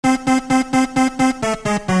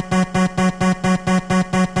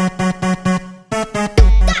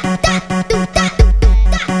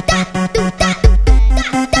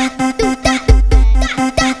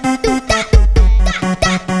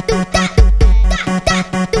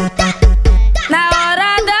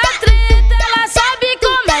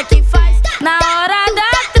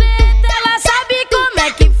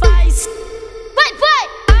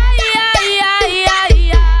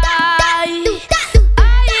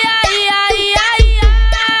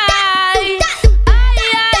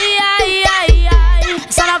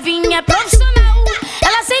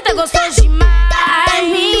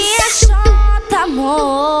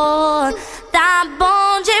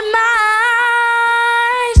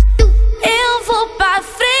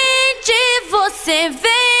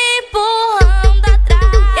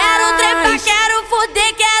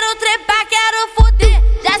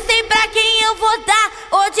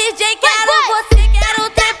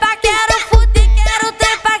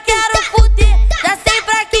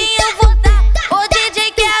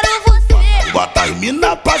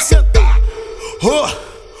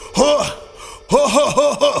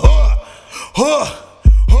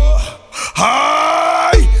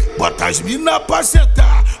as mina pra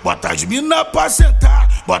sentar, bota as mina pra sentar,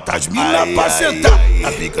 bota as mina pra sentar.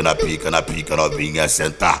 Na pica, na pica, na pica, novinha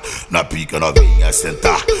sentar, na pica, novinha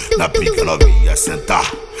sentar, na pica, novinha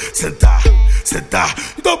sentar, sentar, sentar.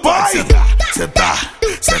 Então pode sentar, sentar,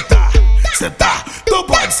 sentar, sentar. Então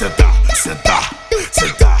pode sentar, sentar,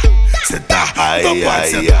 sentar, sentar. Então pode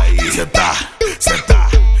sentar, sentar, sentar,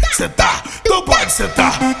 sentar. Então pode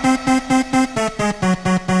sentar.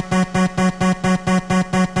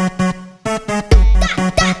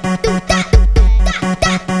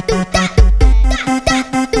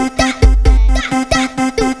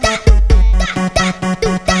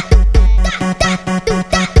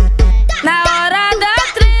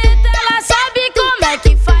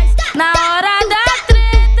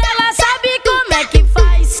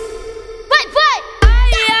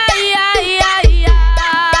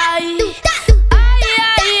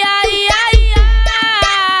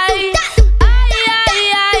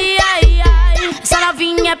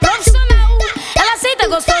 Novinha profissional, ela aceita,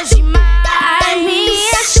 gostou demais.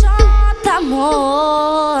 Minha chota,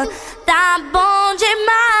 amor, tá bom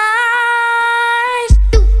demais.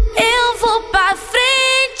 Eu vou pra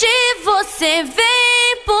frente, você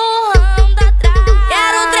vem empurrando atrás.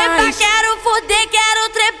 Quero trepar, quero foder, quero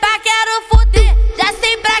trepar, quero foder. Já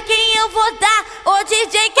sei pra quem eu vou dar, ô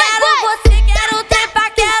DJ, quero você. Quero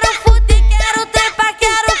trepar, quero foder, quero trepar,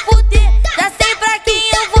 quero foder. Já sei pra quem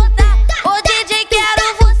eu vou dar, ô DJ,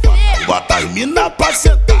 quero você. Bota as mina pra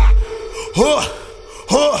sentar, ho,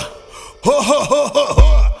 ho, ho, ho, ho,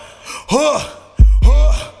 ho, ho,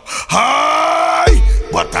 ho, ai.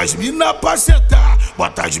 Bota as mina pra sentar,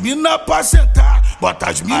 bota as mina pra sentar, bota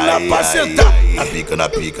as mina pra sentar. Na pica, na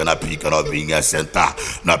pica, na pica, novinha sentar,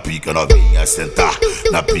 na pica, novinha sentar,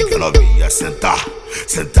 na pica, novinha sentar,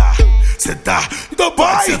 sentar, sentar. Então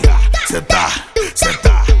pode sentar, sentar,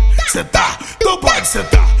 sentar, sentar. Então pode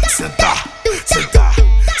sentar, sentar, sentar,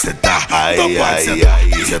 sentar. Então pode sentar,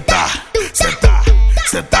 sentar, sentar,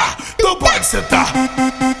 sentar. Então pode sentar.